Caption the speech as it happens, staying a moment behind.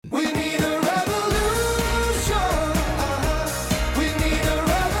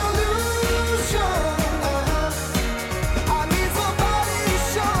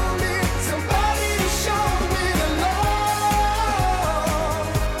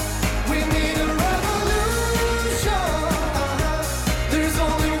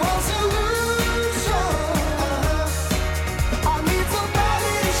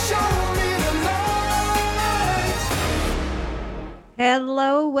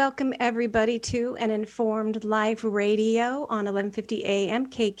welcome everybody to an Informed Live Radio on 1150 AM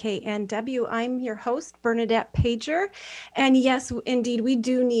KKNW. I'm your host, Bernadette Pager. And yes, indeed, we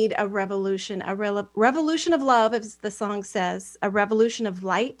do need a revolution, revolution of love, as the song says, a revolution of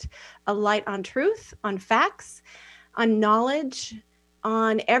light, a light on truth, on facts, on knowledge,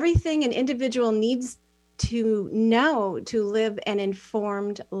 on everything an individual needs to know to live an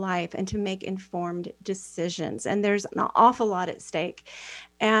informed life and to make informed decisions. And there's an awful lot at stake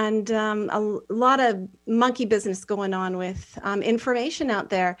and a lot of monkey business going on with information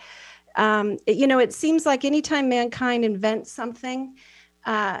out there. It seems like anytime mankind invents something,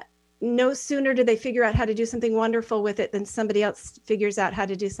 no sooner do they figure out how to do something wonderful with it than somebody else figures out how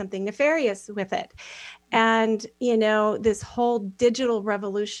to do something nefarious with it. And, this whole digital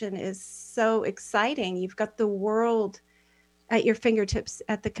revolution is so exciting. You've got the world at your fingertips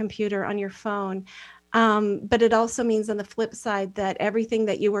at the computer on your phone. But it also means on the flip side that everything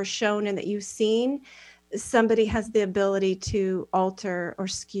that you were shown and that you've seen, somebody has the ability to alter or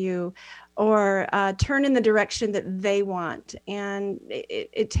skew or turn in the direction that they want. And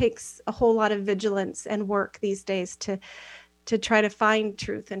it takes a whole lot of vigilance and work these days to try to find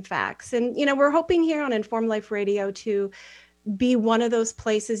truth and facts. And, we're hoping here on Informed Life Radio to be one of those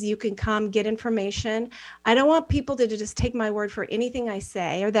places you can come get information. I don't want people to just take my word for anything I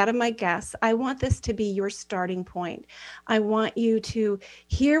say or that of my guests. I want this to be your starting point. I want you to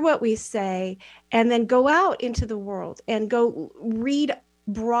hear what we say and then go out into the world and go read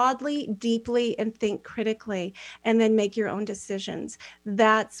broadly, deeply, and think critically, and then make your own decisions.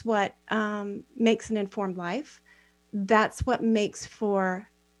 That's what makes an informed life. That's what makes for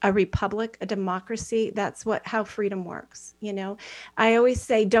a republic, a democracy. That's how freedom works. I always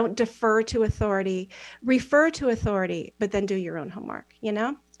say, don't defer to authority, refer to authority, but then do your own homework,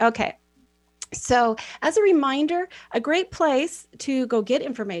 Okay. So as a reminder, a great place to go get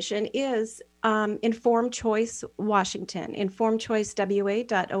information is Informed Choice Washington,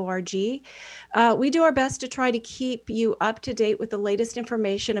 informedchoicewa.org. We do our best to try to keep you up to date with the latest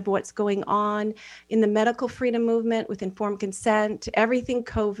information of what's going on in the medical freedom movement with informed consent, everything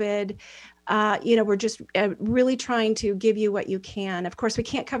COVID. We're just really trying to give you what you can. Of course, we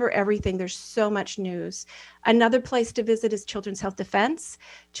can't cover everything. There's so much news. Another place to visit is Children's Health Defense,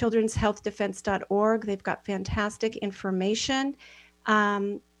 children'shealthdefense.org. They've got fantastic information.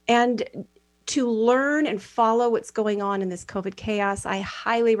 And to learn and follow what's going on in this COVID chaos, I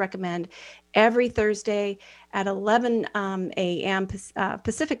highly recommend every Thursday at 11 a.m.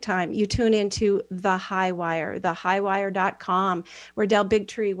 Pacific time, you tune into The High Wire, thehighwire.com, where Del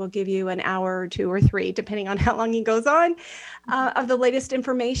Bigtree will give you an hour or two or three, depending on how long he goes on, of the latest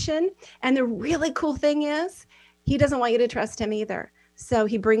information. And the really cool thing is he doesn't want you to trust him either. So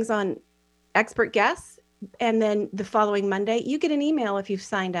he brings on expert guests, and then the following Monday, you get an email if you've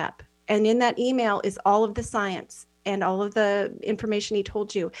signed up. And in that email is all of the science and all of the information he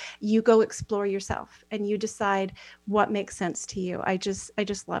told you. You go explore yourself and you decide what makes sense to you. I just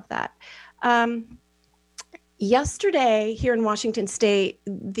love that. Yesterday here in Washington State,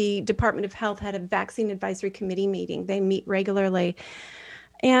 the Department of Health had a vaccine advisory committee meeting. They meet regularly.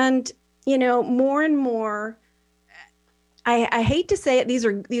 And, more and more, I hate to say it, these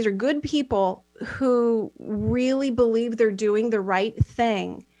are good people who really believe they're doing the right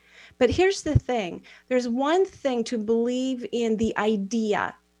thing. But here's the thing. There's one thing to believe in the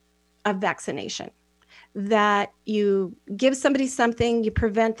idea of vaccination, that you give somebody something, you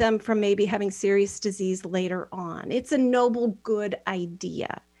prevent them from maybe having serious disease later on. It's a noble, good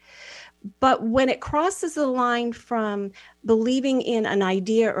idea. But when it crosses the line from believing in an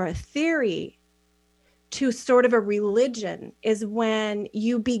idea or a theory to sort of a religion is when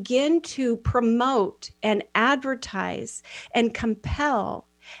you begin to promote and advertise and compel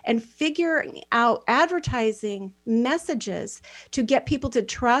and figuring out advertising messages to get people to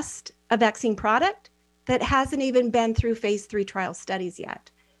trust a vaccine product that hasn't even been through phase 3 trial studies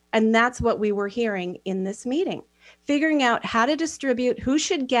yet. And that's what we were hearing in this meeting, figuring out how to distribute, who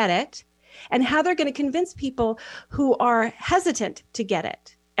should get it, and how they're going to convince people who are hesitant to get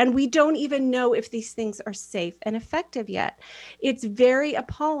it. And we don't even know if these things are safe and effective yet. It's very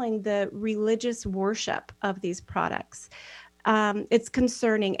appalling, the religious worship of these products. It's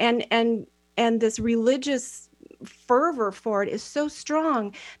concerning, and this religious fervor for it is so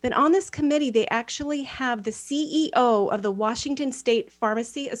strong that on this committee they actually have the CEO of the Washington State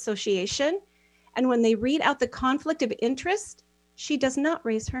Pharmacy Association, and when they read out the conflict of interest, she does not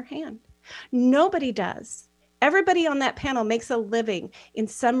raise her hand. Nobody does. Everybody on that panel makes a living in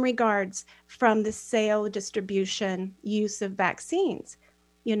some regards from the sale, distribution, use of vaccines.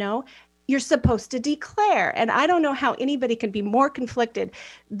 you're supposed to declare. And I don't know how anybody can be more conflicted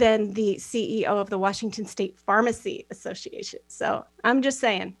than the CEO of the Washington State Pharmacy Association. So I'm just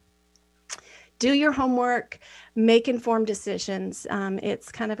saying, do your homework, make informed decisions.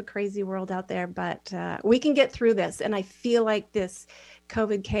 It's kind of a crazy world out there, but we can get through this. And I feel like this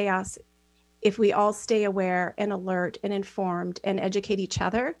COVID chaos, if we all stay aware and alert and informed and educate each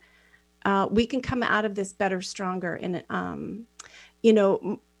other, we can come out of this better, stronger, and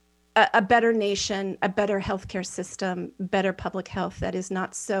a better nation, a better healthcare system, better public health that is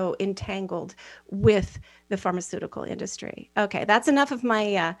not so entangled with the pharmaceutical industry. Okay, that's enough of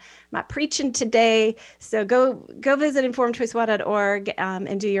my my preaching today. So go visit informedchoice.org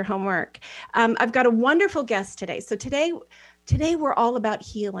and do your homework. I've got a wonderful guest today. So today we're all about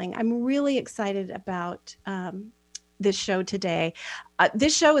healing. I'm really excited about this show today.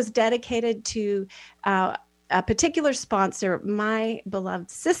 This show is dedicated to a particular sponsor, my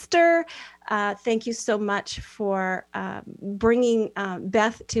beloved sister. Thank you so much for bringing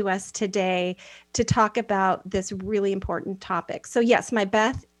Beth to us today to talk about this really important topic. So yes, my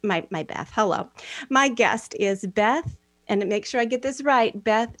Beth, hello. My guest is Beth, and to make sure I get this right,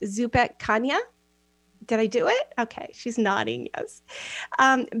 Beth Zupek-Kanya. Did I do it? Okay, she's nodding, yes.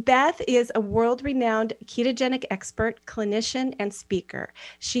 Beth is a world-renowned ketogenic expert, clinician, and speaker.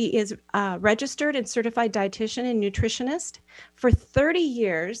 She is a registered and certified dietitian and nutritionist. For 30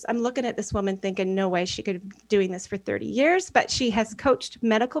 years, I'm looking at this woman thinking, no way she could be doing this for 30 years, but she has coached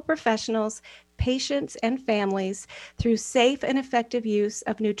medical professionals, patients, and families through safe and effective use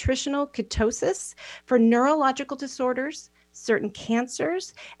of nutritional ketosis for neurological disorders, certain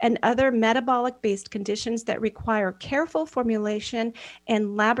cancers, and other metabolic-based conditions that require careful formulation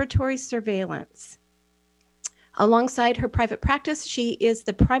and laboratory surveillance. Alongside her private practice, she is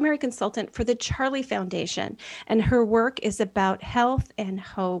the primary consultant for the Charlie Foundation, and her work is about health and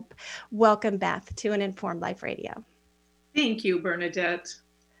hope. Welcome, Beth, to An Informed Life Radio. Thank you, Bernadette.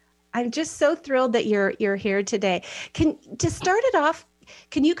 I'm just so thrilled that you're here today. To start it off,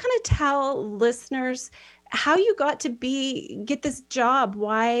 can you kind of tell listeners how you got to get this job?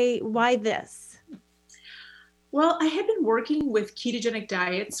 Why this? Well, I had been working with ketogenic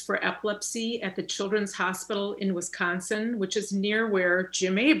diets for epilepsy at the Children's Hospital in Wisconsin, which is near where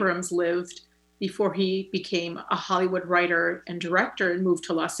Jim Abrams lived before he became a Hollywood writer and director and moved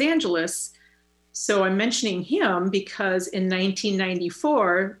to Los Angeles. So I'm mentioning him because in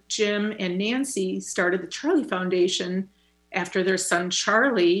 1994, Jim and Nancy started the Charlie Foundation after their son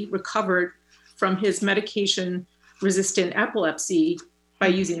Charlie recovered from his medication-resistant epilepsy by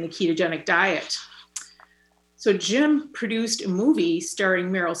using the ketogenic diet. So Jim produced a movie starring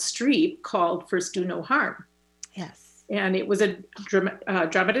Meryl Streep called First Do No Harm. Yes. And it was a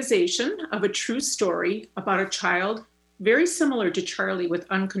dramatization of a true story about a child very similar to Charlie with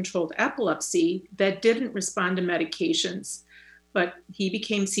uncontrolled epilepsy that didn't respond to medications, but he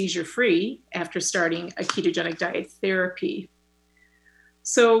became seizure-free after starting a ketogenic diet therapy.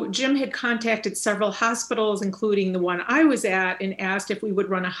 So Jim had contacted several hospitals, including the one I was at, and asked if we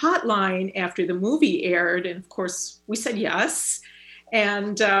would run a hotline after the movie aired. And of course, we said yes.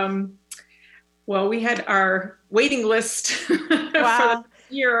 And well, we had our waiting list Wow. for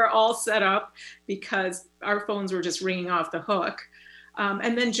the year all set up because our phones were just ringing off the hook.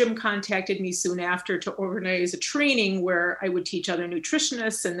 And then Jim contacted me soon after to organize a training where I would teach other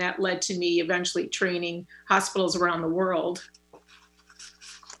nutritionists. And that led to me eventually training hospitals around the world.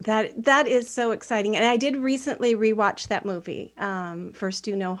 That is so exciting. And I did recently rewatch that movie, First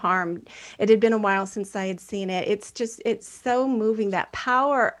Do No Harm. It had been a while since I had seen it. It's so moving, that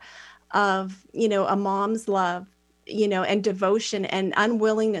power of, a mom's love, and devotion and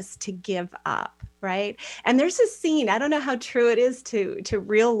unwillingness to give up, right? And there's a scene, I don't know how true it is to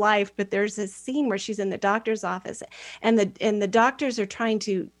real life, but there's a scene where she's in the doctor's office and the doctors are trying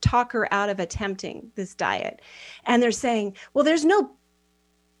to talk her out of attempting this diet. And they're saying, well, there's no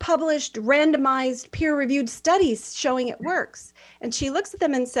published, randomized, peer-reviewed studies showing it works. And she looks at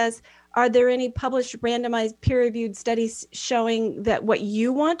them and says, are there any published, randomized, peer-reviewed studies showing that what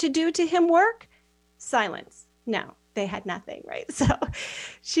you want to do to him work? Silence. No, they had nothing, right? So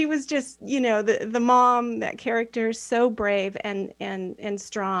she was just, the mom, that character, so brave and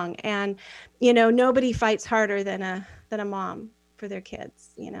strong. And, nobody fights harder than a mom for their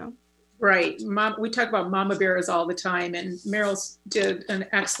kids, Right. We talk about mama bears all the time, and Meryl did an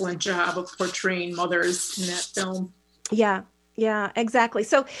excellent job of portraying mothers in that film. Yeah, exactly.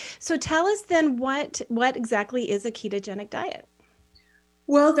 So tell us then what exactly is a ketogenic diet?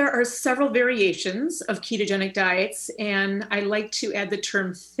 Well, there are several variations of ketogenic diets, and I like to add the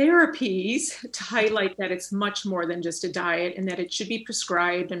term therapies to highlight that it's much more than just a diet and that it should be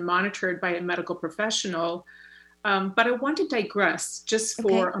prescribed and monitored by a medical professional. But I want to digress just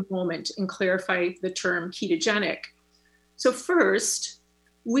for Okay. a moment and clarify the term ketogenic. So, first,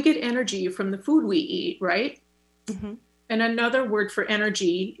 we get energy from the food we eat, right? Hmm. And another word for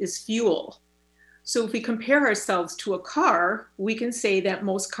energy is fuel. So if we compare ourselves to a car, we can say that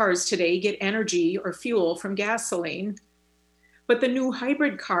most cars today get energy or fuel from gasoline, but the new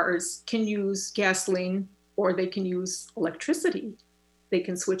hybrid cars can use gasoline or they can use electricity. They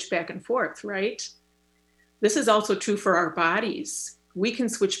can switch back and forth, right? This is also true for our bodies. We can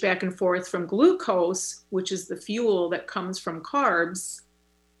switch back and forth from glucose, which is the fuel that comes from carbs,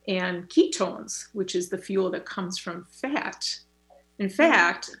 and ketones, which is the fuel that comes from fat. In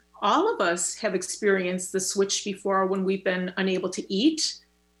fact, all of us have experienced the switch before when we've been unable to eat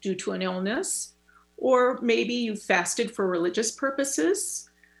due to an illness, or maybe you fasted for religious purposes.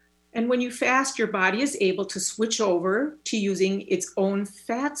 And when you fast, your body is able to switch over to using its own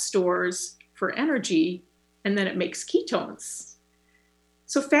fat stores for energy, and then it makes ketones.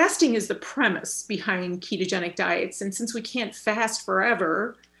 So fasting is the premise behind ketogenic diets. And since we can't fast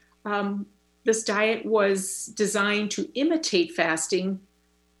forever, this diet was designed to imitate fasting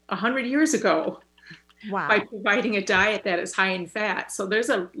 100 years ago by Wow. providing a diet that is high in fat. So there's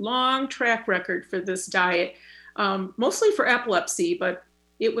a long track record for this diet, mostly for epilepsy, but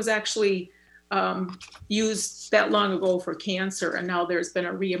it was actually used that long ago for cancer. And now there's been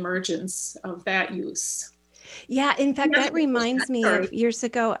a reemergence of that use. Yeah, in fact, that reminds me Sorry, of years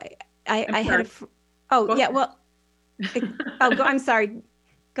ago. I'm I had sorry. oh, Go yeah, ahead. well, I'm sorry.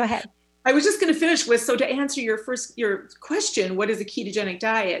 Go ahead. I was just going to finish with, so to answer your question, what is a ketogenic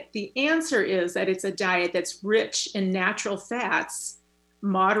diet? The answer is that it's a diet that's rich in natural fats,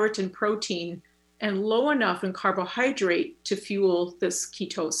 moderate in protein, and low enough in carbohydrate to fuel this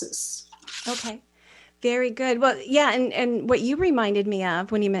ketosis. Okay. Very good. Well, yeah, and what you reminded me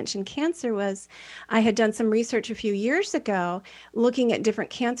of when you mentioned cancer was I had done some research a few years ago looking at different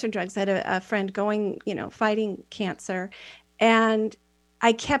cancer drugs. I had a friend going, fighting cancer, and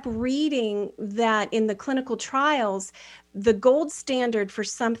I kept reading that in the clinical trials, the gold standard for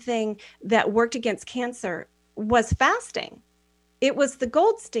something that worked against cancer was fasting. It was the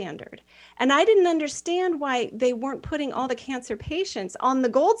gold standard. And I didn't understand why they weren't putting all the cancer patients on the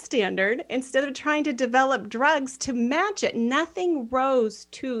gold standard instead of trying to develop drugs to match it. Nothing rose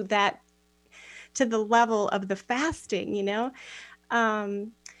to to the level of the fasting.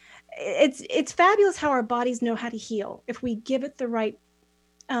 Um, it's fabulous how our bodies know how to heal if we give it the right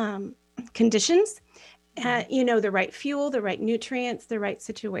conditions, the right fuel, the right nutrients, the right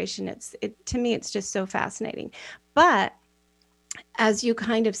situation. To me, it's just so fascinating. But as you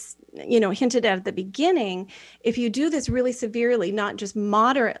kind of hinted at the beginning, if you do this really severely, not just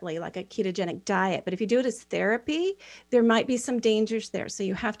moderately like a ketogenic diet, but if you do it as therapy, there might be some dangers there, so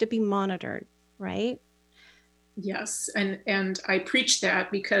you have to be monitored, right? Yes, and I preach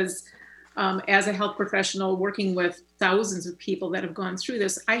that because as a health professional working with thousands of people that have gone through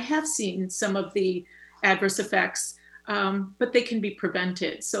this, I have seen some of the adverse effects, but they can be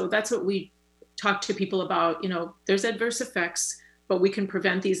prevented. So that's what we talk to people about. There's adverse effects, but we can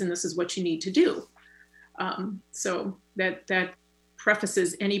prevent these, and this is what you need to do. So that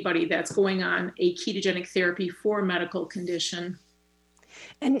prefaces anybody that's going on a ketogenic therapy for a medical condition.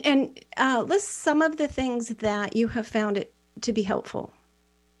 And list some of the things that you have found it to be helpful.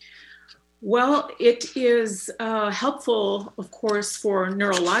 Well, it is helpful, of course, for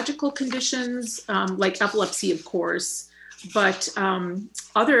neurological conditions like epilepsy, of course, but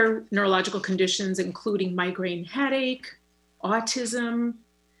other neurological conditions, including migraine headache, autism,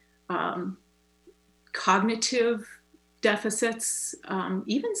 cognitive deficits,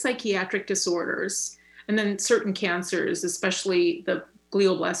 even psychiatric disorders, and then certain cancers, especially the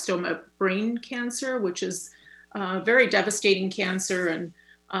glioblastoma brain cancer, which is very devastating cancer. And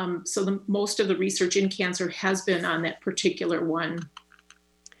so most of the research in cancer has been on that particular one.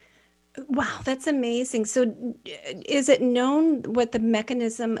 Wow, that's amazing. So is it known what the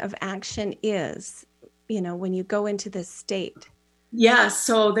mechanism of action is, when you go into this state? Yeah,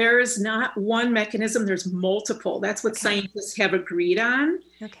 so there is not one mechanism, there's multiple. That's what scientists have agreed on.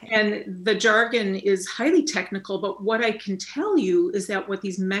 Okay. And the jargon is highly technical, but what I can tell you is that what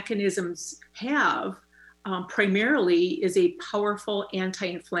these mechanisms have primarily is a powerful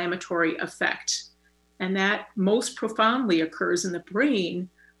anti-inflammatory effect. And that most profoundly occurs in the brain,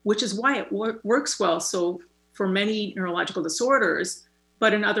 which is why it works well. So for many neurological disorders,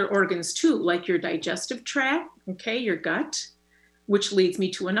 but in other organs too, like your digestive tract, okay, your gut, which leads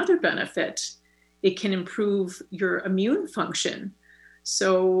me to another benefit. It can improve your immune function.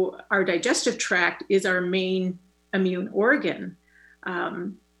 So our digestive tract is our main immune organ.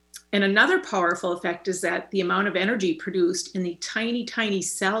 And another powerful effect is that the amount of energy produced in the tiny, tiny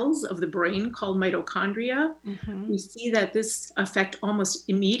cells of the brain called mitochondria, we see that this effect almost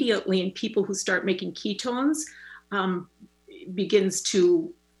immediately in people who start making ketones begins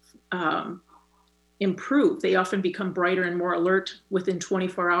to improve. They often become brighter and more alert within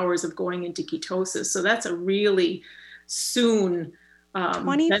 24 hours of going into ketosis. So that's a really soon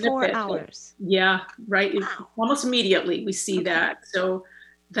 24 benefit. hours. Yeah, right. Wow. Almost immediately we see that. So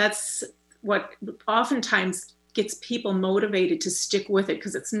that's what oftentimes gets people motivated to stick with it,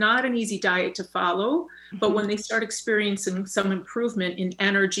 because it's not an easy diet to follow. But when they start experiencing some improvement in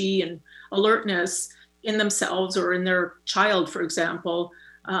energy and alertness in themselves or in their child, for example,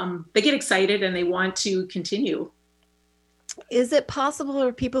 they get excited and they want to continue. Is it possible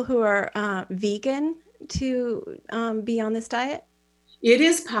for people who are vegan to be on this diet? It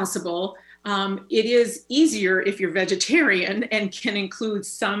is possible. It is easier if you're vegetarian and can include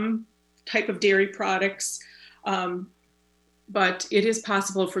some type of dairy products. But it is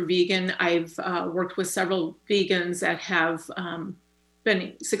possible for vegan. I've worked with several vegans that have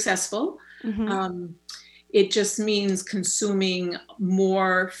been successful. It just means consuming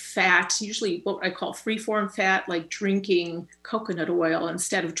more fat, usually what I call free-form fat, like drinking coconut oil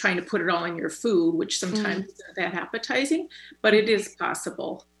instead of trying to put it all in your food, which sometimes isn't that appetizing, but it is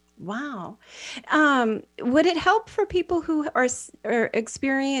possible. Wow. Would it help for people who are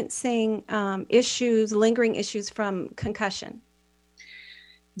experiencing issues, lingering issues from concussion?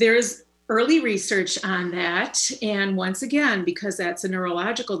 There's early research on that. And once again, because that's a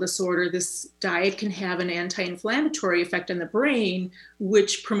neurological disorder, this diet can have an anti-inflammatory effect on the brain,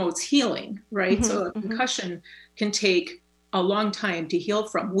 which promotes healing, right? So a concussion can take a long time to heal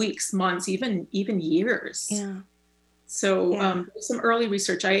from, weeks, months, even years. Yeah. So some early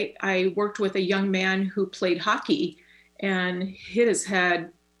research. I worked with a young man who played hockey and hit his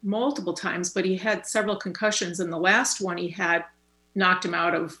head multiple times, but he had several concussions. And the last one he had knocked him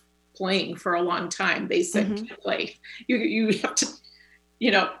out of playing for a long time. They said, can't play. You have to,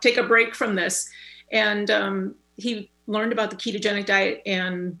 take a break from this. And he learned about the ketogenic diet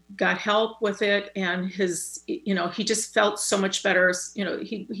and got help with it. And he just felt so much better.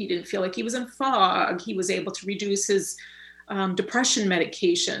 He didn't feel like he was in fog. He was able to reduce his depression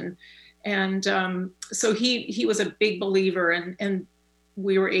medication. And so he was a big believer, and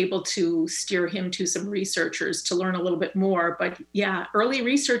we were able to steer him to some researchers to learn a little bit more. But yeah, early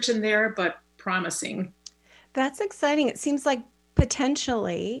research in there, but promising. That's exciting. It seems like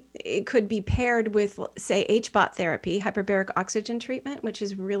potentially it could be paired with, say, HBOT therapy, hyperbaric oxygen treatment, which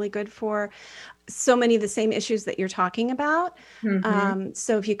is really good for so many of the same issues that you're talking about.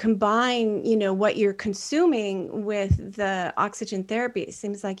 So if you combine, what you're consuming with the oxygen therapy, it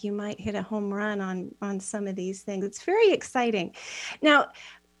seems like you might hit a home run on some of these things. It's very exciting. Now,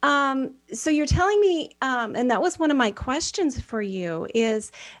 so you're telling me, and that was one of my questions for you,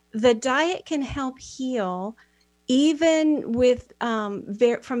 is the diet can help heal even with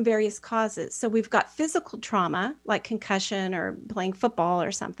from various causes. So we've got physical trauma like concussion or playing football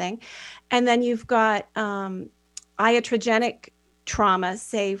or something. And then you've got iatrogenic trauma,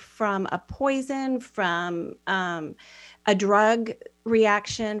 say from a poison, from a drug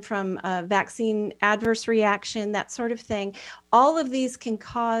reaction, from a vaccine adverse reaction, that sort of thing. All of these can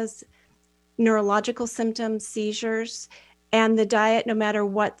cause neurological symptoms, seizures, and the diet, no matter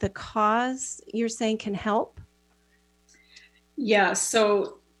what the cause, you're saying can help? Yeah,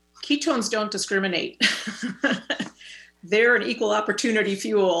 so ketones don't discriminate. They're an equal opportunity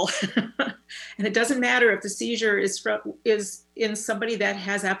fuel. And it doesn't matter if the seizure is in somebody that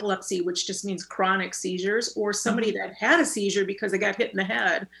has epilepsy, which just means chronic seizures, or somebody that had a seizure because they got hit in the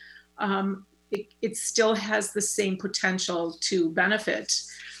head. It still has the same potential to benefit.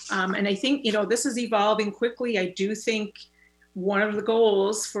 And I think, this is evolving quickly. I do think one of the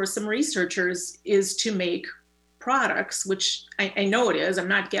goals for some researchers is to make products, which I know it is. I'm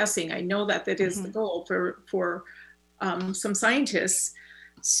not guessing. I know that is the goal for some scientists.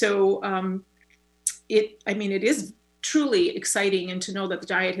 So it is truly exciting, and to know that the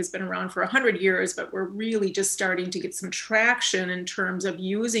diet has been around for 100 years, but we're really just starting to get some traction in terms of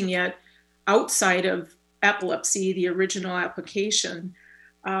using it outside of epilepsy, the original application.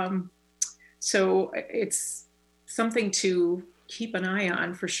 So it's something to keep an eye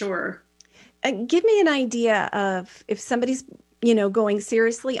on for sure. Give me an idea of if somebody's, going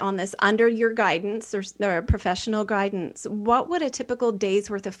seriously on this under your guidance or professional guidance, what would a typical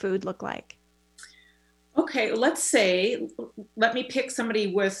day's worth of food look like? Okay, let me pick somebody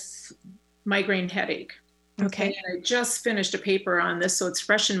with migraine headache. Okay, Okay. and I just finished a paper on this, so it's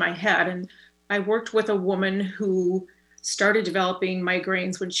fresh in my head. And I worked with a woman who started developing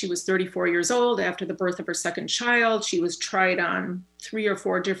migraines when she was 34 years old after the birth of her second child. She was tried on 3 or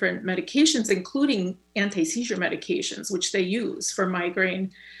 4 different medications, including anti-seizure medications, which they use for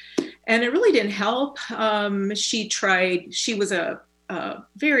migraine. And it really didn't help. She was a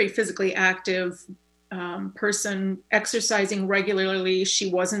very physically active person, exercising regularly.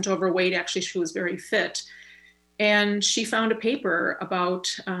 She wasn't overweight. Actually, she was very fit. And she found a paper about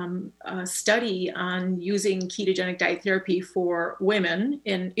a study on using ketogenic diet therapy for women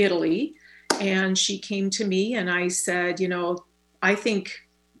in Italy. And she came to me and I said, I think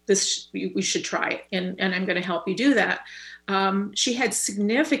we should try it, and I'm going to help you do that. She had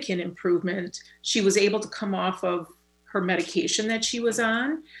significant improvement. She was able to come off of her medication that she was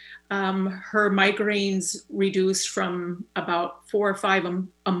on. Her migraines reduced from about 4 or 5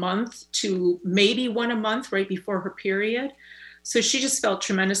 a month to maybe 1 a month right before her period. So she just felt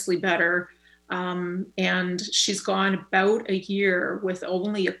tremendously better. And she's gone about a year with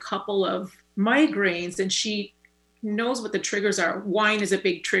only a couple of migraines, and she knows what the triggers are. Wine is a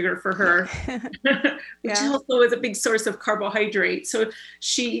big trigger for her, which also is a big source of carbohydrate. So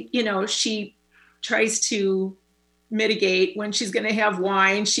she tries to mitigate when she's going to have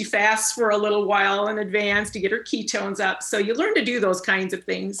wine. She fasts for a little while in advance to get her ketones up. So you learn to do those kinds of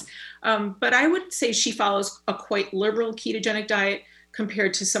things. But I would say she follows a quite liberal ketogenic diet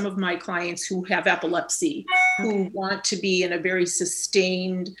compared to some of my clients who have epilepsy, who want to be in a very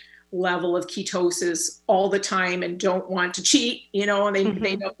sustained level of ketosis all the time and don't want to cheat, and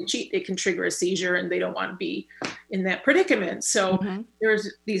they know if they cheat, they can trigger a seizure, and they don't want to be in that predicament. So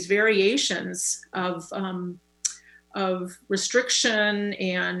there's these variations of restriction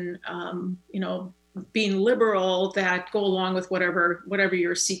and being liberal that go along with whatever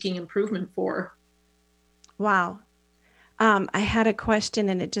you're seeking improvement for. Wow. I had a question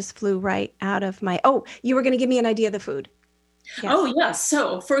and it just flew right out of my, you were going to give me an idea of the food. Yes. Oh, yes.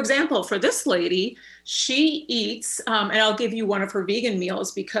 So, for example, for this lady, she eats, and I'll give you one of her vegan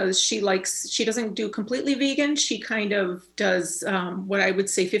meals because she doesn't do completely vegan. She kind of does what I would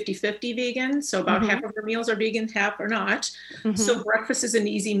say 50-50 vegan. So about half of her meals are vegan, half are not. So breakfast is an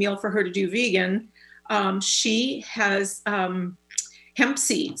easy meal for her to do vegan. She has hemp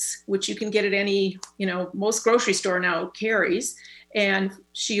seeds, which you can get at any, most grocery store now carries. And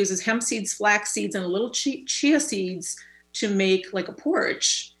she uses hemp seeds, flax seeds, and a little chia seeds to make like a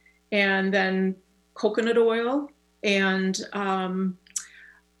porridge, and then coconut oil and a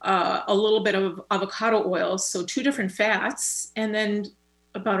little bit of avocado oil. So 2 different fats, and then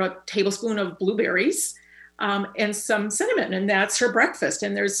about a tablespoon of blueberries and some cinnamon. And that's her breakfast.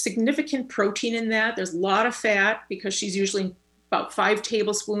 And there's significant protein in that. There's a lot of fat because she's usually about 5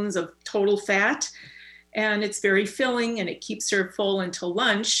 tablespoons of total fat. And it's very filling and it keeps her full until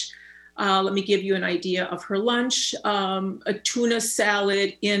lunch. Let me give you an idea of her lunch. A tuna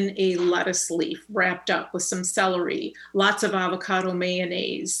salad in a lettuce leaf wrapped up with some celery, lots of avocado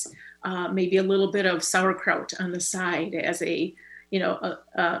mayonnaise, maybe a little bit of sauerkraut on the side as a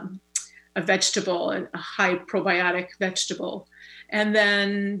vegetable, a high probiotic vegetable. And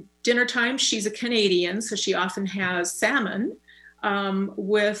then dinner time, she's a Canadian, so she often has salmon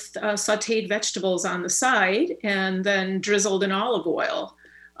with sauteed vegetables on the side and then drizzled in olive oil.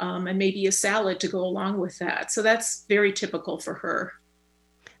 And maybe a salad to go along with that. So that's very typical for her.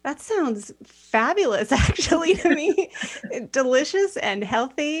 That sounds fabulous, actually, to me. Delicious and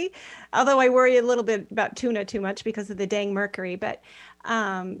healthy. Although I worry a little bit about tuna too much because of the dang mercury. But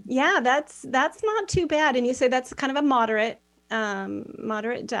that's not too bad. And you say that's kind of a moderate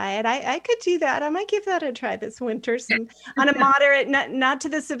diet. I could do that. I might give that a try this winter. On a moderate, not to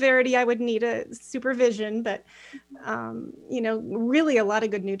the severity I would need a supervision, but really a lot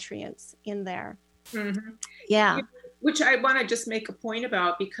of good nutrients in there. Yeah. Which I want to just make a point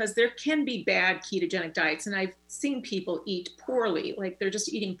about, because there can be bad ketogenic diets, and I've seen people eat poorly, like they're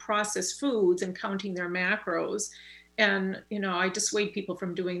just eating processed foods and counting their macros. And I dissuade people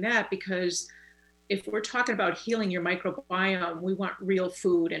from doing that, because if we're talking about healing your microbiome, we want real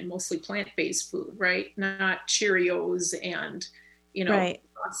food and mostly plant-based food, right? Not Cheerios and, right.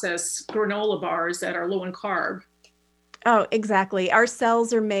 processed granola bars that are low in carb. Oh, exactly. Our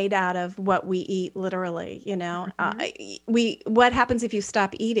cells are made out of what we eat, literally, what happens if you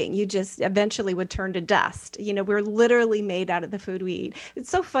stop eating? You just eventually would turn to dust. We're literally made out of the food we eat. It's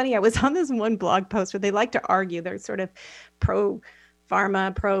so funny. I was on this one blog post where they like to argue. They're sort of pro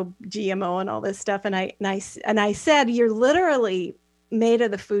pharma, pro GMO and all this stuff. And I said, you're literally made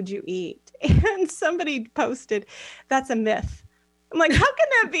of the food you eat. And somebody posted, "That's a myth." I'm like, how can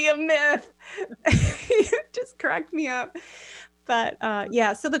that be a myth? It just cracked me up. But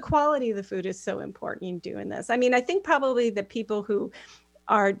yeah, so the quality of the food is so important in doing this. I mean, I think probably the people who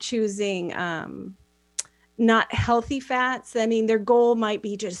are choosing not healthy fats, I mean, their goal might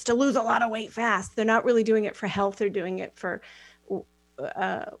be just to lose a lot of weight fast. They're not really doing it for health. They're doing it for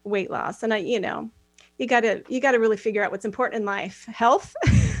weight loss. And you gotta really figure out what's important in life. Health.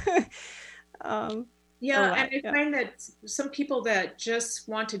 Yeah, and I find that some people that just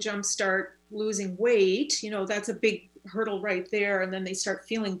want to jumpstart losing weight, that's a big hurdle right there. And then they start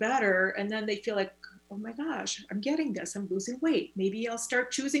feeling better. And then they feel like, oh my gosh, I'm getting this. I'm losing weight. Maybe I'll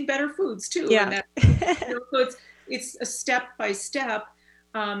start choosing better foods too. Yeah. So it's a step by step.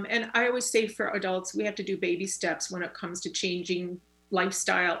 And I always say for adults, we have to do baby steps when it comes to changing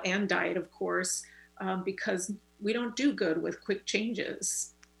lifestyle and diet, of course, because we don't do good with quick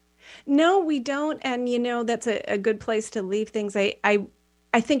changes. No, we don't. And, that's a good place to leave things. I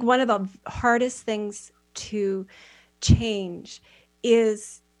think one of the hardest things to change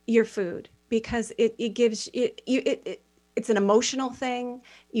is your food, because it gives it's an emotional thing.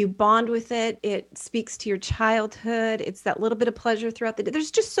 You bond with it. It speaks to your childhood. It's that little bit of pleasure throughout the day.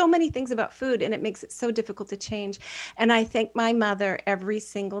 There's just so many things about food, and it makes it so difficult to change. And I thank my mother every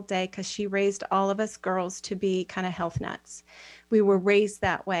single day, because she raised all of us girls to be kind of health nuts. We were raised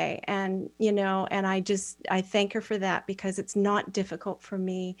that way. And, and I thank her for that, because it's not difficult for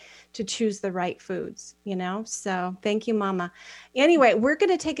me to choose the right foods, so thank you, Mama. Anyway, we're going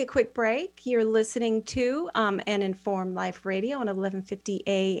to take a quick break. You're listening to an Informed Life Radio on 1150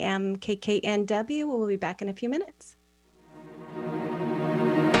 AM KKNW. We'll be back in a few minutes.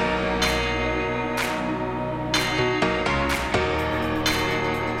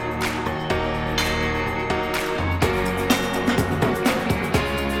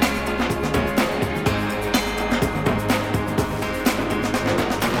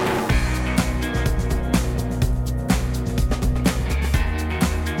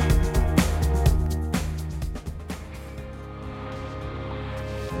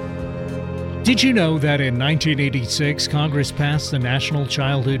 Did you know that in 1986, Congress passed the National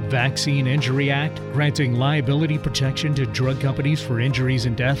Childhood Vaccine Injury Act, granting liability protection to drug companies for injuries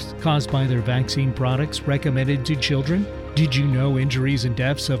and deaths caused by their vaccine products recommended to children? Did you know injuries and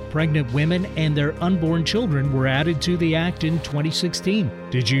deaths of pregnant women and their unborn children were added to the act in 2016?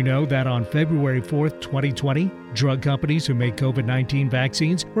 Did you know that on February 4th, 2020, drug companies who make COVID-19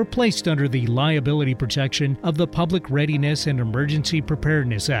 vaccines were placed under the liability protection of the Public Readiness and Emergency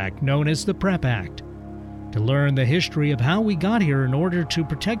Preparedness Act, known as the PrEP Act? To learn the history of how we got here in order to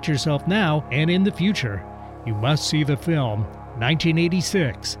protect yourself now and in the future, you must see the film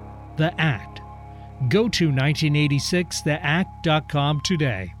 1986, The Act. Go to 1986theact.com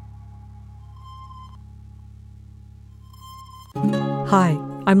today. Hi,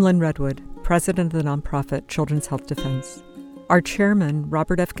 I'm Lynn Redwood, president of the nonprofit Children's Health Defense. Our chairman,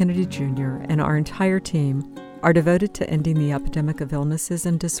 Robert F. Kennedy Jr., and our entire team are devoted to ending the epidemic of illnesses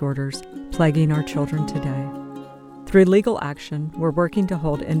and disorders plaguing our children today. Through legal action, we're working to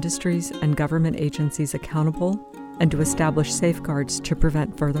hold industries and government agencies accountable and to establish safeguards to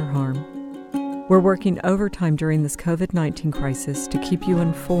prevent further harm. We're working overtime during this COVID-19 crisis to keep you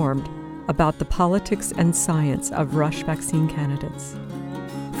informed about the politics and science of rush vaccine candidates.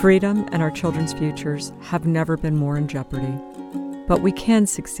 Freedom and our children's futures have never been more in jeopardy. But we can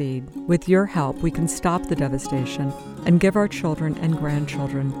succeed. With your help, we can stop the devastation and give our children and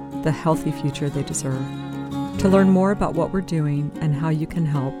grandchildren the healthy future they deserve. To learn more about what we're doing and how you can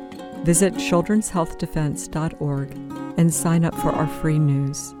help, visit childrenshealthdefense.org and sign up for our free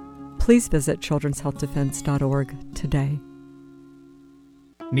news. Please visit childrenshealthdefense.org today.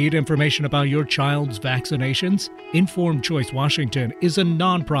 Need information about your child's vaccinations? Informed Choice Washington is a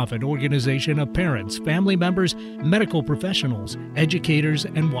nonprofit organization of parents, family members, medical professionals, educators,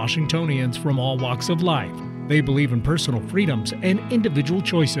 and Washingtonians from all walks of life. They believe in personal freedoms and individual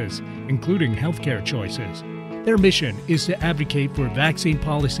choices, including healthcare choices. Their mission is to advocate for vaccine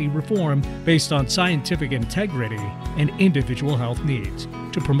policy reform based on scientific integrity and individual health needs,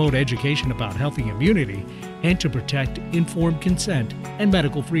 to promote education about healthy immunity, and to protect informed consent and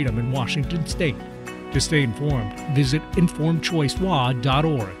medical freedom in Washington state. To stay informed, visit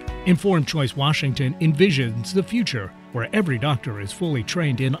informedchoicewa.org. Informed Choice Washington envisions the future where every doctor is fully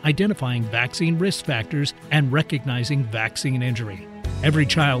trained in identifying vaccine risk factors and recognizing vaccine injury. Every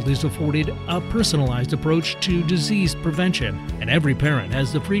child is afforded a personalized approach to disease prevention, and every parent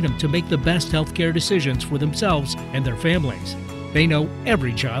has the freedom to make the best healthcare decisions for themselves and their families. They know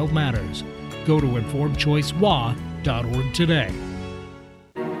every child matters. Go to informedchoicewa.org today.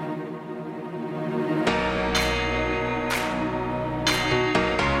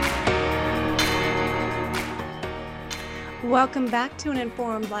 Welcome back to an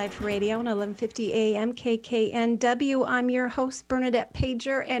Informed Life Radio on 1150 AM KKNW. I'm your host, Bernadette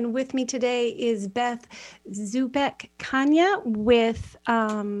Pajer, and with me today is Beth Zubek-Kanya with,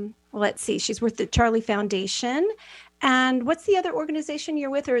 she's with the Charlie Foundation. And what's the other organization you're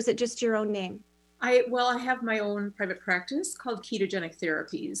with, or is it just your own name? I have my own private practice called Ketogenic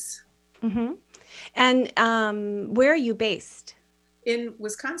Therapies. Mm-hmm. And where are you based? In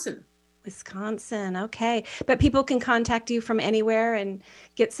Wisconsin. Wisconsin. Okay. But people can contact you from anywhere and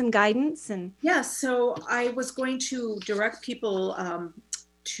get some guidance and. Yeah. So I was going to direct people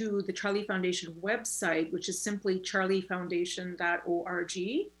to the Charlie Foundation website, which is simply charliefoundation.org.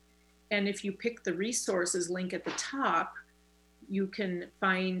 And if you pick the resources link at the top, you can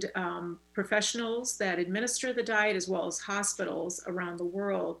find professionals that administer the diet as well as hospitals around the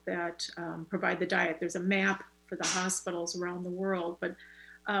world that provide the diet. There's a map for the hospitals around the world, but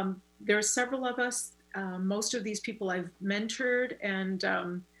there are several of us. Most of these people I've mentored, and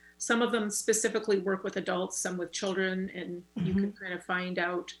some of them specifically work with adults, some with children, and you can kind of find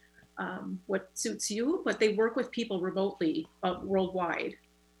out what suits you, but they work with people remotely worldwide.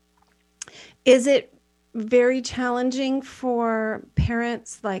 Is it very challenging for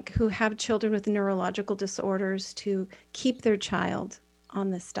parents who have children with neurological disorders to keep their child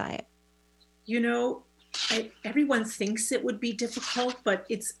on this diet? Everyone thinks it would be difficult, but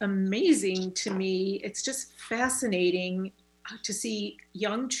it's amazing to me. It's just fascinating to see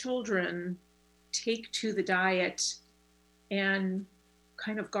young children take to the diet and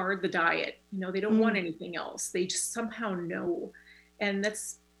kind of guard the diet. They don't want anything else. They just somehow know. And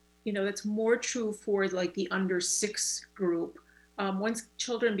that's more true for the under 6 group. Once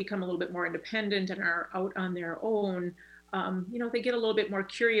children become a little bit more independent and are out on their own, they get a little bit more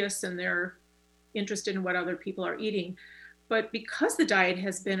curious and they're interested in what other people are eating. But because the diet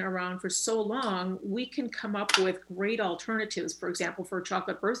has been around for so long, we can come up with great alternatives. For example, for a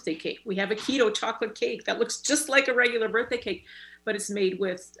chocolate birthday cake, we have a keto chocolate cake that looks just like a regular birthday cake, but it's made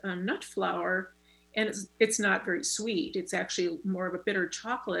with nut flour, and it's not very sweet. It's actually more of a bitter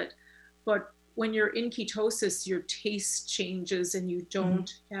chocolate. But when you're in ketosis, your taste changes and you don't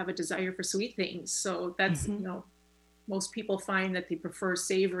have a desire for sweet things. So that's, most people find that they prefer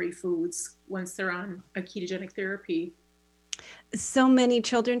savory foods once they're on a ketogenic therapy. So many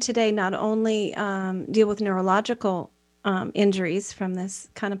children today not only deal with neurological injuries from this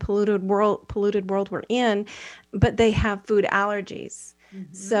kind of polluted world we're in, but they have food allergies.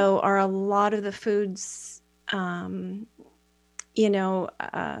 So are a lot of the foods,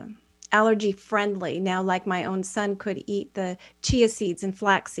 allergy friendly now? Like my own son could eat the chia seeds and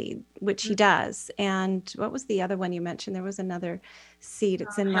flaxseed, which he does. And what was the other one you mentioned? There was another seed.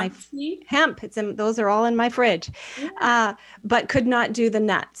 It's in my hemp. Those are all in my fridge, but could not do the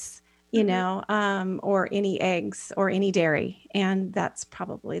nuts, or any eggs or any dairy. And that's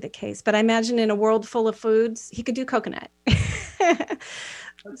probably the case. But I imagine in a world full of foods, he could do coconut. Okay.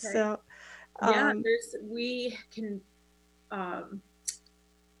 So, we can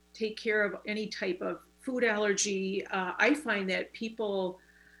take care of any type of food allergy. I find that people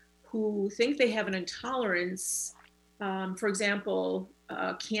who think they have an intolerance, for example,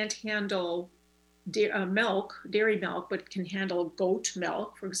 can't handle dairy milk, but can handle goat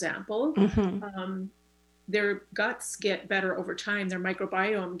milk, for example, their guts get better over time. Their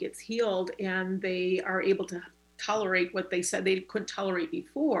microbiome gets healed, and they are able to tolerate what they said they couldn't tolerate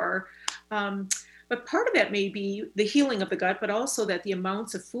before. But part of that may be the healing of the gut, but also that the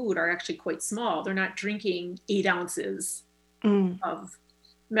amounts of food are actually quite small. They're not drinking 8 ounces of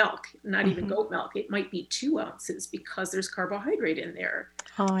milk, not even goat milk. It might be 2 ounces because there's carbohydrate in there.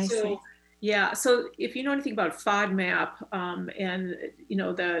 Oh, I see. Yeah. So if you know anything about FODMAP and,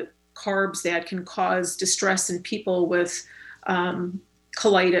 the carbs that can cause distress in people with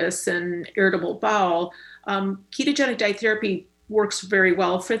colitis and irritable bowel, ketogenic diet therapy works very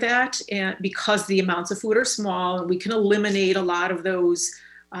well for that, and because the amounts of food are small, and we can eliminate a lot of those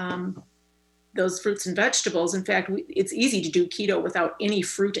fruits and vegetables. In fact, it's easy to do keto without any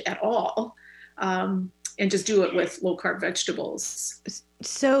fruit at all, and just do it with low carb vegetables.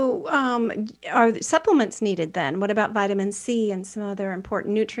 So are supplements needed then? What about vitamin C and some other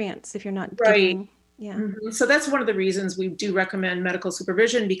important nutrients if you're not getting... Yeah. So that's one of the reasons we do recommend medical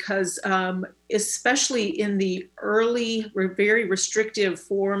supervision, because especially in the early, very restrictive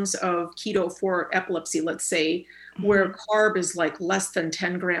forms of keto for epilepsy, let's say, where carb is less than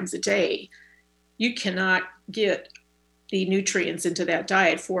 10 grams a day, you cannot get the nutrients into that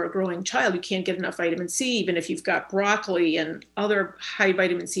diet for a growing child. You can't get enough vitamin C, even if you've got broccoli and other high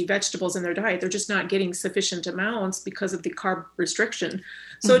vitamin C vegetables in their diet. They're just not getting sufficient amounts because of the carb restriction.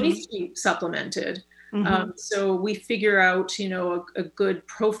 So it needs to be supplemented. So we figure out, a good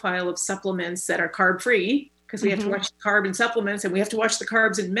profile of supplements that are carb-free, because we have to watch the carb in supplements and we have to watch the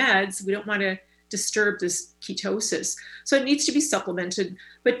carbs in meds. We don't want to disturb this ketosis. So it needs to be supplemented.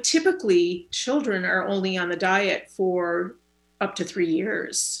 But typically, children are only on the diet for up to 3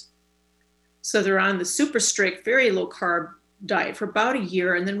 years. So they're on the super strict, very low carb diet for about a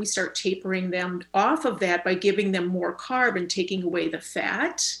year, and then we start tapering them off of that by giving them more carb and taking away the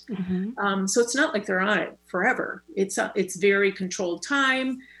fat. So it's not like they're on it forever. It's very controlled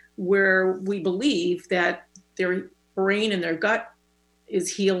time where we believe that their brain and their gut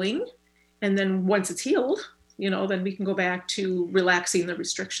is healing. And then once it's healed, then we can go back to relaxing the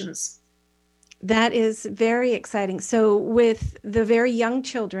restrictions. That is very exciting. So with the very young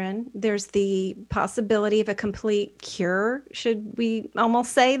children, there's the possibility of a complete cure. Should we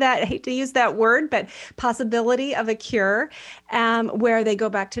almost say that? I hate to use that word, but possibility of a cure where they go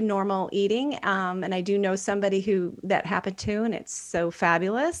back to normal eating. And I do know somebody who that happened to, and it's so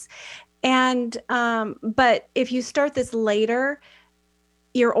fabulous. And but if you start this later,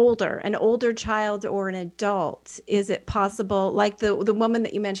 you're an older child or an adult, is it possible, like the woman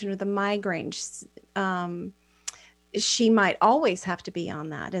that you mentioned with the migraine, she might always have to be on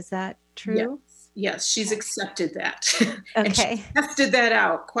that. Is that true? Yes, she's accepted that. Okay. And she tested that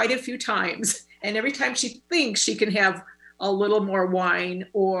out quite a few times. And every time she thinks she can have a little more wine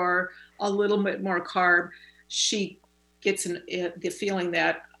or a little bit more carb, she gets the feeling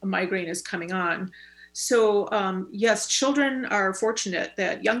that a migraine is coming on. So yes, children are fortunate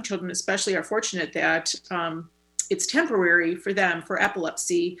that, young children especially are fortunate that it's temporary for them for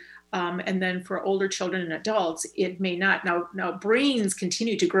epilepsy. And then for older children and adults, it may not. Now brains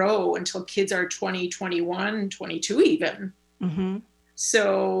continue to grow until kids are 20, 21, 22 even.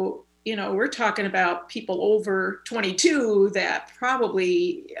 So, we're talking about people over 22 that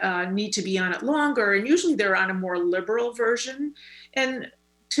probably need to be on it longer. And usually they're on a more liberal version. And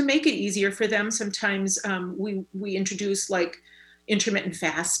to make it easier for them, sometimes we introduce like intermittent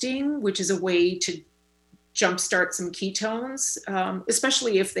fasting, which is a way to jumpstart some ketones,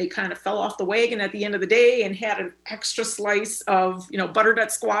 especially if they kind of fell off the wagon at the end of the day and had an extra slice of,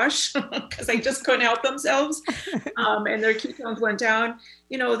 butternut squash because they just couldn't help themselves, and their ketones went down.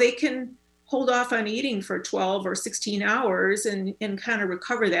 They can hold off on eating for 12 or 16 hours and kind of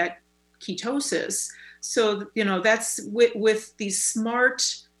recover that ketosis. So, that's with these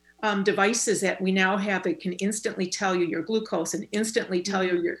smart devices that we now have that can instantly tell you your glucose and instantly tell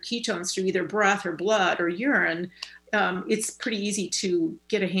you your ketones through either breath or blood or urine. It's pretty easy to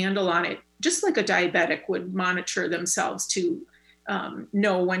get a handle on it, just like a diabetic would monitor themselves to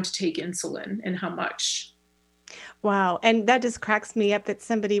know when to take insulin and how much. Wow. And that just cracks me up that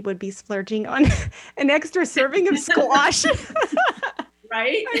somebody would be splurging on an extra serving of squash.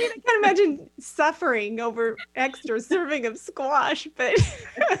 Right? I mean, I can't imagine suffering over extra serving of squash, but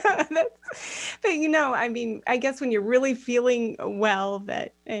I mean, I guess when you're really feeling well,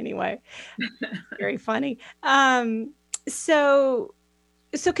 that anyway, very funny. So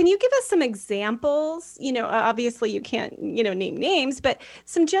can you give us some examples? Obviously you can't, name names, but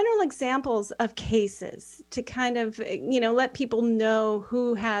some general examples of cases to kind of, let people know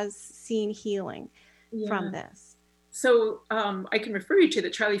who has seen healing from this. So I can refer you to the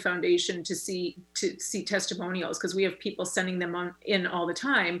Charlie Foundation to see testimonials, because we have people sending them in all the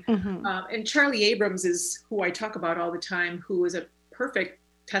time. And Charlie Abrams is who I talk about all the time, who is a perfect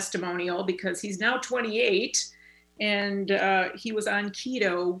testimonial because he's now 28 and he was on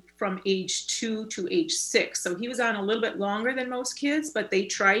keto from age 2 to age 6. So he was on a little bit longer than most kids, but they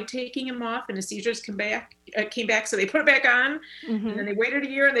tried taking him off and the seizures came back. So they put it back on and then they waited a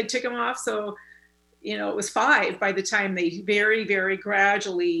year and they took him off. So it was 5 by the time they very, very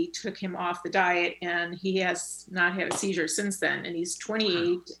gradually took him off the diet, and he has not had a seizure since then. And he's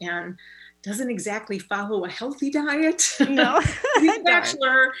 28 and doesn't exactly follow a healthy diet. No, he's a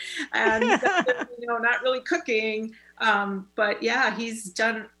bachelor and not really cooking. But yeah, he's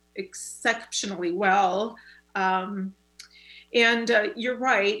done exceptionally well. And you're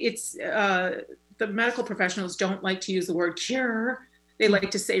right. It's the medical professionals don't like to use the word cure. They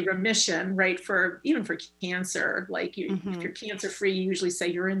like to say remission, right? Even for cancer, like if you're cancer free, you usually say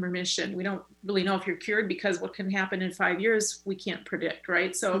you're in remission. We don't really know if you're cured because what can happen in 5 years, we can't predict,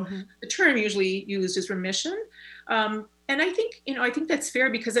 right? So the term usually used is remission. And I think that's fair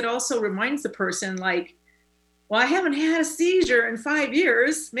because it also reminds the person like, well, I haven't had a seizure in 5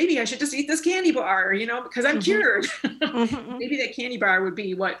 years. Maybe I should just eat this candy bar, because I'm cured. Maybe that candy bar would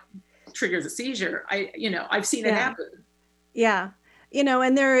be what triggers a seizure. I've seen it happen. Yeah.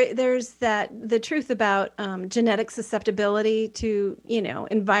 And there's the truth about genetic susceptibility to,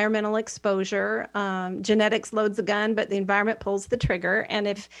 environmental exposure. Genetics loads the gun, but the environment pulls the trigger.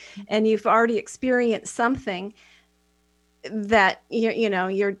 And you've already experienced something that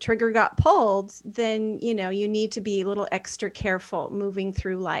your trigger got pulled, then you need to be a little extra careful moving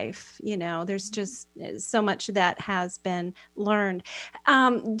through life. There's just so much that has been learned.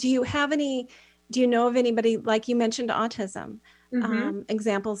 Do you know of anybody, like you mentioned autism,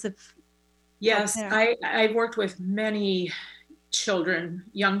 examples of? Yes, I've worked with many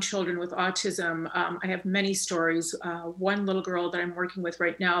young children with autism. I have many stories. One little girl that I'm working with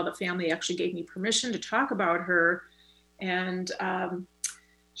right now, the family actually gave me permission to talk about her. And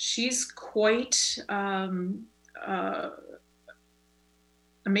she's quite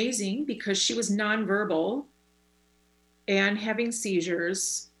amazing because she was nonverbal and having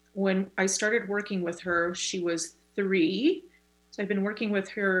seizures. When I started working with her, she was 3. So I've been working with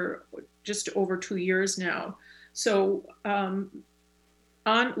her just over 2 years now. So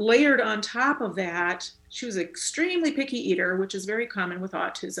layered on top of that, she was an extremely picky eater, which is very common with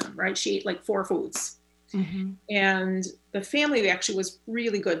autism, right? She ate like 4 foods. Mm-hmm. And the family actually was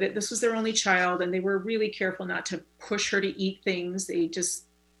really good. This was their only child, and they were really careful not to push her to eat things. They just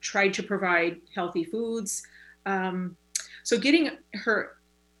tried to provide healthy foods. So getting her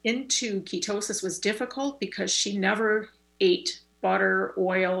into ketosis was difficult because she never ate butter,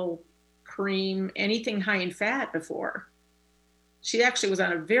 oil, cream, anything high in fat before. She actually was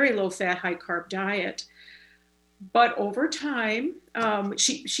on a very low fat, high carb diet. But over time,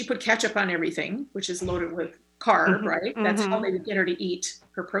 she put ketchup on everything, which is loaded with carb, right? That's how they would get her to eat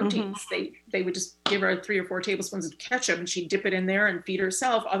her proteins. They would just give her 3 or 4 tablespoons of ketchup and she'd dip it in there and feed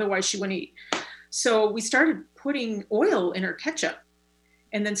herself. Otherwise, she wouldn't eat. So we started putting oil in her ketchup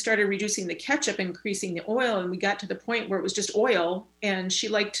and then started reducing the ketchup, increasing the oil. And we got to the point where it was just oil, and she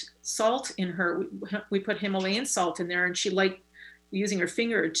liked salt in her. We put Himalayan salt in there, and she liked using her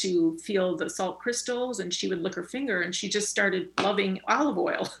finger to feel the salt crystals, and she would lick her finger, and she just started loving olive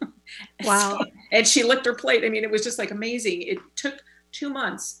oil. Wow. And she licked her plate. I mean, it was just like amazing. It took 2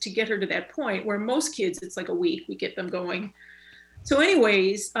 months to get her to that point, where most kids, it's like a week, we get them going. So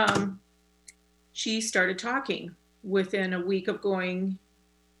anyways, she started talking within a week of going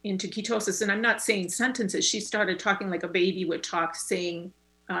into ketosis. And I'm not saying sentences. She started talking like a baby would talk, saying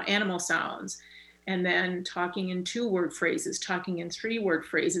animal sounds. And then talking in 2-word phrases, talking in 3-word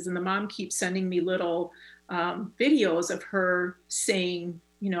phrases. And the mom keeps sending me little videos of her saying,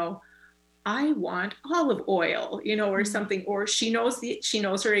 I want olive oil, or something, or she knows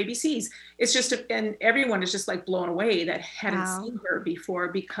her ABCs. It's just, and everyone is just like blown away that hadn't seen her before,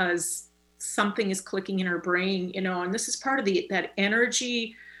 because something is clicking in her brain, and this is part of that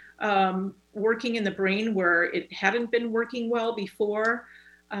energy working in the brain where it hadn't been working well before.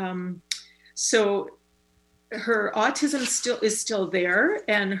 So her autism is still there,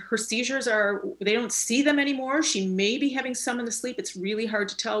 and her seizures they don't see them anymore. She may be having some in the sleep. It's really hard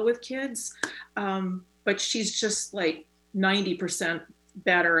to tell with kids. But she's just like 90%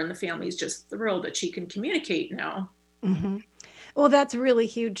 better, and the family's just thrilled that she can communicate now. Mm-hmm. Well, that's really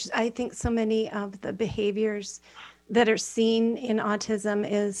huge. I think so many of the behaviors that are seen in autism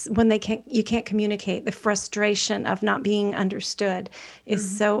is when you can't communicate. The frustration of not being understood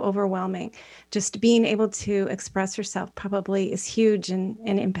is so overwhelming. Just being able to express yourself probably is huge and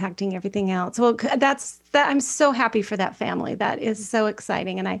impacting everything else. Well, I'm so happy for that family. That is so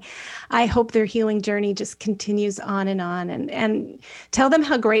exciting. And I hope their healing journey just continues on and tell them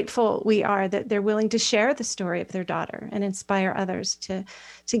how grateful we are that they're willing to share the story of their daughter and inspire others to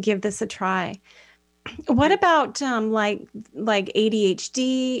give this a try. What about like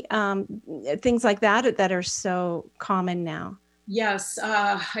ADHD, things like that are so common now? Yes,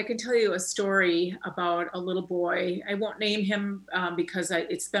 I can tell you a story about a little boy. I won't name him because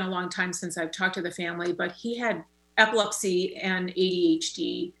it's been a long time since I've talked to the family, but he had epilepsy and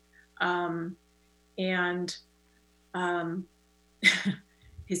ADHD.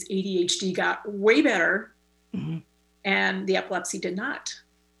 His ADHD got way better, and the epilepsy did not.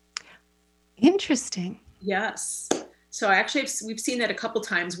 Interesting. Yes. So actually, we've seen that a couple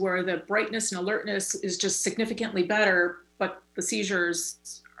times where the brightness and alertness is just significantly better, but the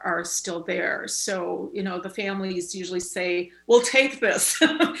seizures are still there. So, the families usually say, we'll take this.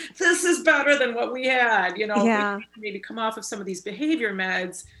 This is better than what we had, Yeah. Maybe come off of some of these behavior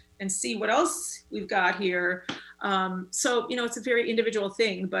meds and see what else we've got here. So, it's a very individual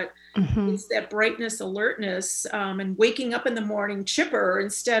thing, but it's that brightness, alertness, and waking up in the morning chipper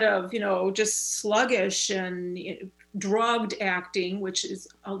instead of, just sluggish and drugged acting, which is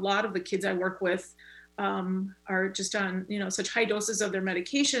a lot of the kids I work with are just on, such high doses of their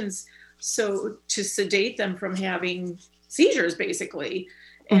medications, so to sedate them from having seizures, basically.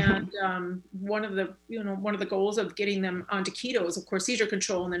 And one of the goals of getting them onto keto is, of course, seizure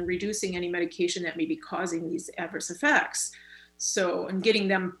control, and then reducing any medication that may be causing these adverse effects. So, and getting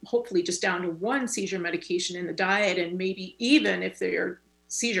them hopefully just down to one seizure medication in the diet, and maybe even if they're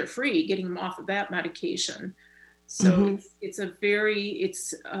seizure free, getting them off of that medication. So it's a very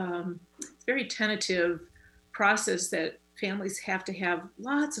tentative process that families have to have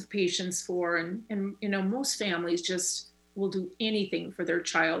lots of patience for, and most families just will do anything for their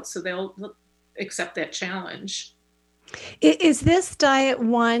child, so they'll accept that challenge. Is this diet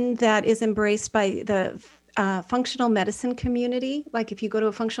one that is embraced by the functional medicine community? Like, if you go to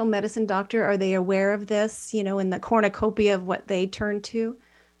a functional medicine doctor, are they aware of this, in the cornucopia of what they turn to?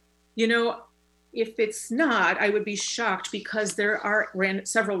 If it's not, I would be shocked, because there are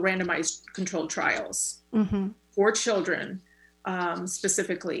several randomized controlled trials for children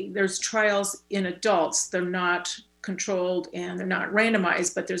specifically. There's trials in adults. They're not controlled and they're not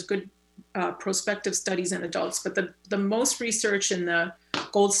randomized, but there's good prospective studies in adults. But the most research in the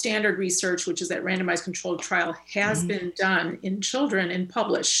gold standard research, which is that randomized controlled trial, has been done in children and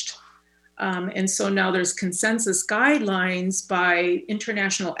published. And so now there's consensus guidelines by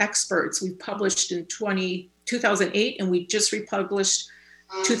international experts. We published in 2008, and we just republished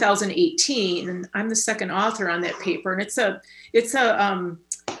 2018. And I'm the second author on that paper. And it's a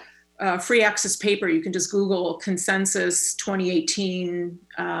free access paper. You can just Google consensus 2018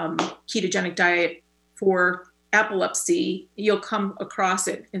 ketogenic diet for epilepsy. You'll come across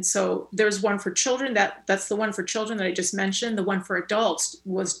it. And so there's one for children. That's the one for children that I just mentioned. The one for adults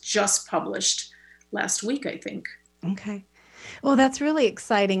was just published last week, I think. Okay. Well, that's really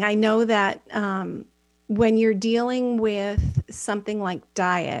exciting. I know that when you're dealing with something like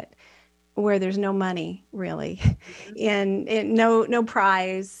diet, where there's no money really, and no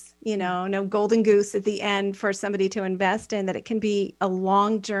prize, no golden goose at the end for somebody to invest in, that it can be a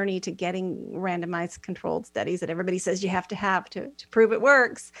long journey to getting randomized controlled studies that everybody says you have to prove it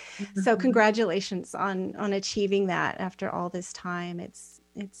works. So congratulations on achieving that after all this time. It's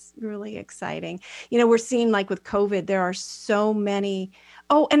really exciting. We're seeing, like with COVID, there are so many.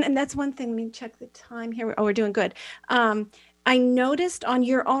 Oh, and that's one thing. Let me check the time here. Oh, we're doing good. I noticed on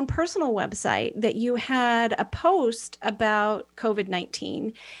your own personal website that you had a post about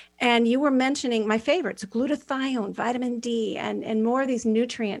COVID-19, and you were mentioning my favorites, glutathione, vitamin D, and more of these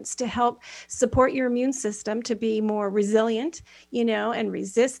nutrients to help support your immune system to be more resilient, and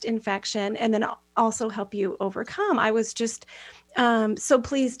resist infection, and then also help you overcome. I was just so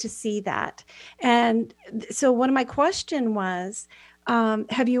pleased to see that. And so one of my question was,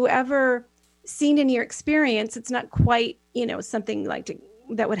 have you ever seen in your experience, it's not quite, something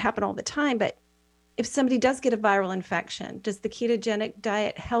that would happen all the time, but if somebody does get a viral infection, does the ketogenic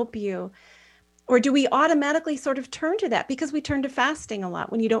diet help you? Or do we automatically sort of turn to that? Because we turn to fasting a lot.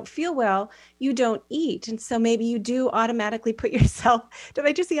 When you don't feel well, you don't eat. And so maybe you do automatically put yourself, did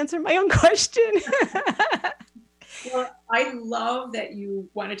I just answer my own question? Well, I love that you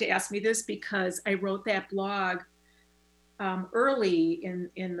wanted to ask me this, because I wrote that blog early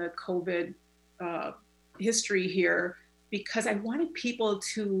in the COVID history here, because I wanted people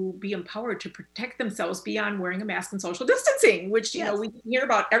to be empowered to protect themselves beyond wearing a mask and social distancing, which, Yes. We hear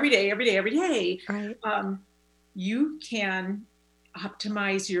about every day. Right. You can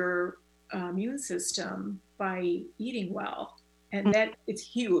optimize your immune system by eating well. And that it's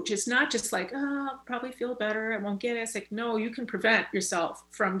huge. It's not just like, I'll probably feel better, I won't get it. It's like, no, you can prevent yourself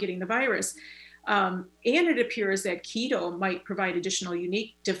from getting the virus. And it appears that keto might provide additional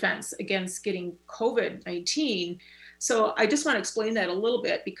unique defense against getting COVID-19. So I just want to explain that a little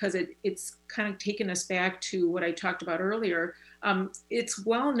bit, because it's kind of taken us back to what I talked about earlier. It's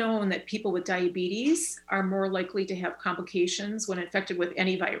well known that people with diabetes are more likely to have complications when infected with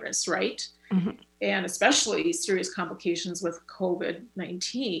any virus, right? Mm-hmm. And especially serious complications with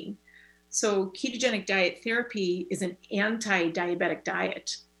COVID-19. So ketogenic diet therapy is an anti-diabetic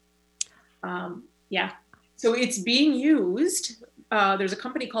diet. So it's being used. There's a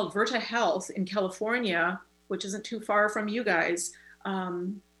company called Virta Health in California, which isn't too far from you guys,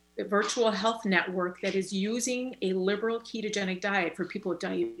 a virtual health network that is using a liberal ketogenic diet for people with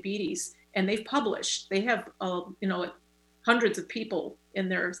diabetes. And they've published, they have, hundreds of people in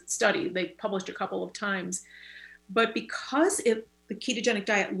their study. They've published a couple of times. But because the ketogenic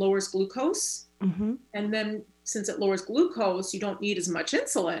diet lowers glucose, mm-hmm. and then since it lowers glucose, you don't need as much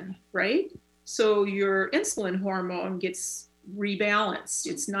insulin, right? So your insulin hormone gets rebalanced.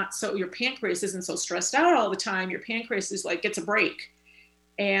 It's not so, your pancreas isn't so stressed out all the time. Your pancreas is gets a break.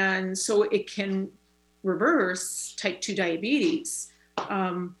 And so it can reverse type 2 diabetes.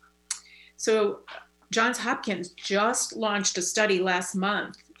 So Johns Hopkins just launched a study last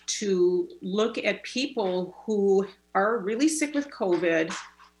month to look at people who are really sick with COVID,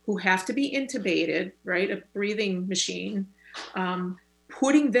 who have to be intubated, right, a breathing machine,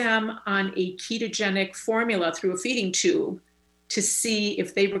 putting them on a ketogenic formula through a feeding tube to see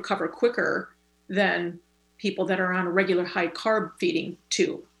if they recover quicker than people that are on a regular high carb feeding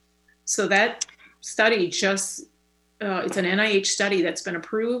tube. So that study just, it's an NIH study that's been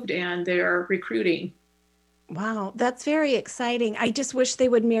approved, and they're recruiting. Wow, that's very exciting. I just wish they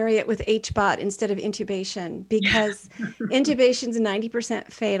would marry it with HBOT instead of intubation, because intubation is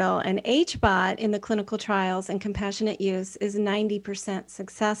 90% fatal, and HBOT in the clinical trials and compassionate use is 90%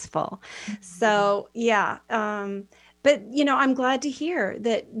 successful. So yeah, but I'm glad to hear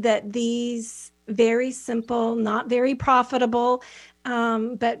that these very simple, not very profitable,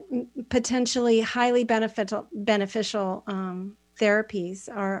 but potentially highly beneficial therapies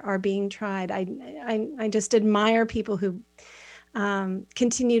are being tried. I just admire people who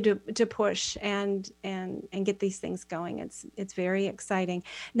continue to push and get these things going. It's very exciting.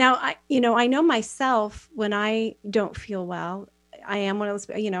 Now, I know myself, when I don't feel well, I am one of those,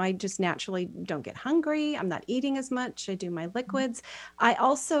 I just naturally don't get hungry. I'm not eating as much. I do my liquids. I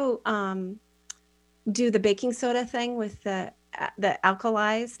also do the baking soda thing with the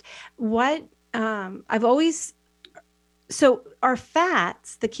alkalized. So are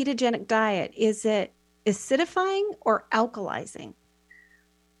fats, the ketogenic diet, is it acidifying or alkalizing?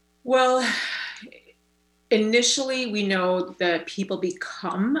 Well, initially we know that people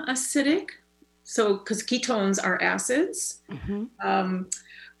become acidic. So, because ketones are acids,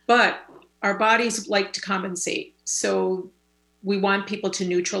 but our bodies like to compensate. So we want people to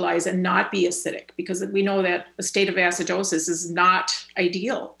neutralize and not be acidic, because we know that a state of acidosis is not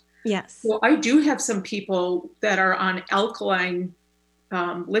ideal. Yes. Well, I do have some people that are on alkaline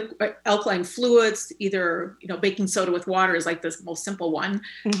fluids, either, baking soda with water is like the most simple one.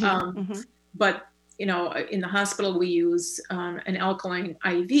 But, in the hospital, we use an alkaline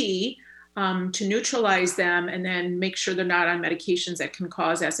IV to neutralize them and then make sure they're not on medications that can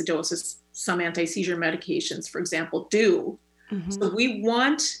cause acidosis. Some anti-seizure medications, for example, do. So we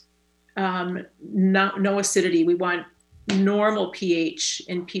want no acidity. We want normal pH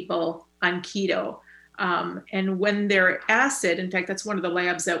in people on keto. And when they're acid, in fact, that's one of the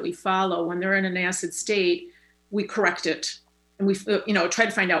labs that we follow. When they're in an acid state, we correct it. And we, try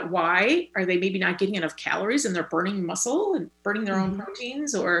to find out why. Are they maybe not getting enough calories and they're burning muscle and burning their own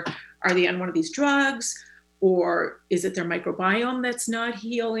proteins? Or are they on one of these drugs? Or is it their microbiome that's not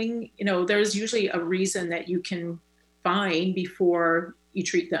healing? There's usually a reason that you can find before you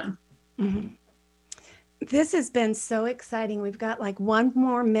treat them. This has been so exciting. We've got like one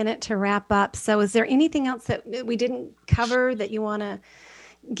more minute to wrap up. So is there anything else that we didn't cover that you want to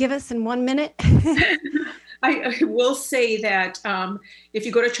give us in 1 minute? I will say that if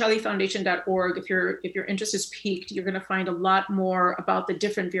you go to charliefoundation.org, if your interest is piqued, you're going to find a lot more about the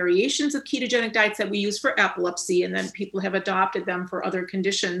different variations of ketogenic diets that we use for epilepsy, and then people have adopted them for other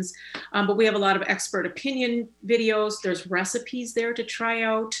conditions. But we have a lot of expert opinion videos. There's recipes there to try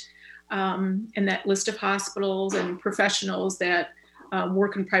out. And that list of hospitals and professionals that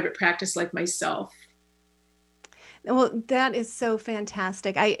work in private practice like myself. Well, that is so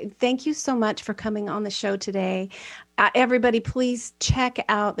fantastic. I thank you so much for coming on the show today. Everybody, please check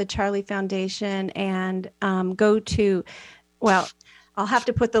out the Charlie Foundation and go to, I'll have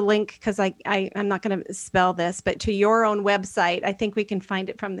to put the link because I'm not going to spell this, but to your own website. I think we can find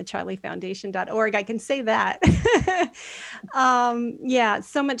it from the charliefoundation.org. I can say that.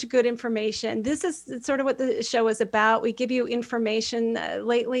 So much good information. This is sort of what the show is about. We give you information.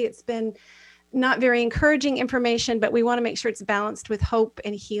 Lately, it's been not very encouraging information, but we want to make sure it's balanced with hope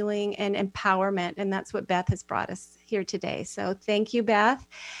and healing and empowerment. And that's what Beth has brought us here today. So thank you, Beth.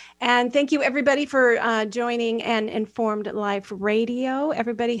 And thank you, everybody, for joining and Informed Life Radio.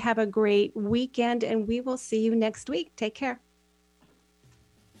 Everybody have a great weekend, and we will see you next week. Take care.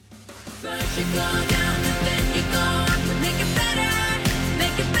 First you go down and then you go up. Make it better,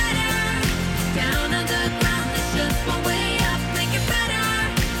 down on the ground, it's just one way up. Make it better,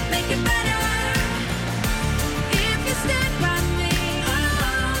 if you stand by me, I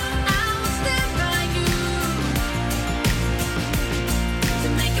will stand by you, to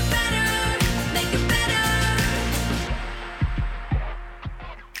make it better.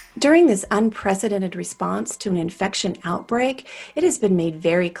 During this unprecedented response to an infection outbreak, it has been made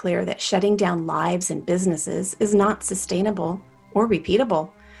very clear that shutting down lives and businesses is not sustainable or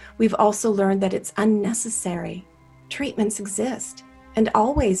repeatable. We've also learned that it's unnecessary. Treatments exist and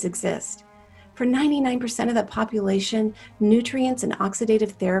always exist. For 99% of the population, nutrients and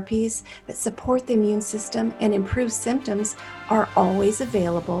oxidative therapies that support the immune system and improve symptoms are always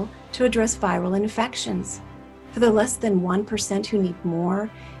available to address viral infections. For the less than 1% who need more,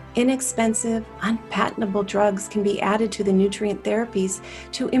 inexpensive, unpatentable drugs can be added to the nutrient therapies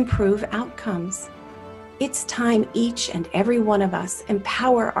to improve outcomes. It's time each and every one of us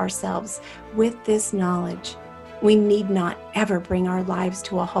empower ourselves with this knowledge. We need not ever bring our lives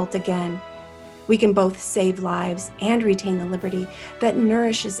to a halt again. We can both save lives and retain the liberty that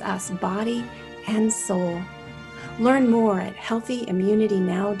nourishes us body and soul. Learn more at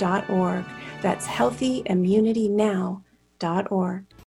healthyimmunitynow.org. That's healthyimmunitynow.org.